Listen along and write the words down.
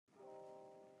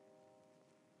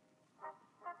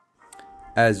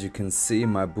As you can see,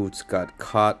 my boots got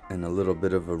caught in a little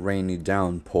bit of a rainy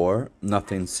downpour.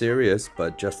 Nothing serious,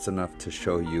 but just enough to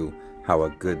show you how a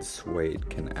good suede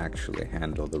can actually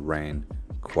handle the rain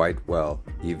quite well,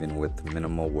 even with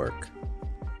minimal work.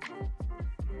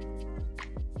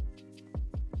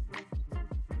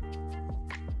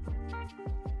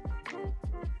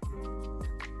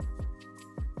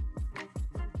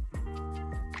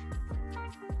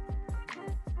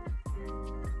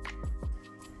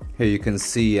 Here you can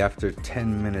see after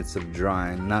 10 minutes of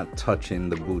drying, not touching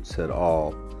the boots at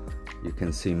all, you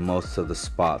can see most of the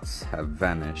spots have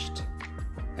vanished,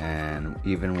 and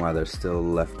even while there's still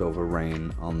leftover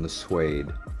rain on the suede,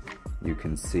 you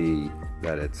can see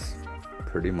that it's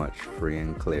pretty much free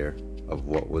and clear of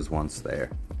what was once there.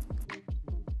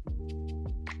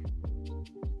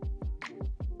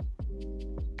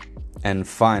 And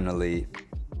finally,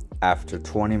 after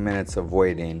 20 minutes of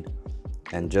waiting,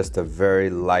 and just a very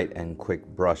light and quick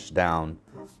brush down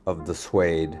of the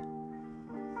suede,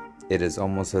 it is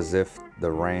almost as if the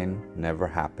rain never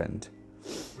happened.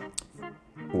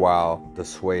 While the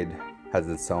suede has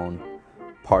its own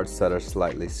parts that are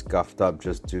slightly scuffed up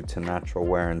just due to natural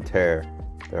wear and tear,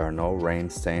 there are no rain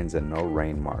stains and no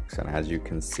rain marks, and as you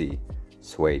can see,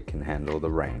 suede can handle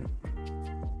the rain.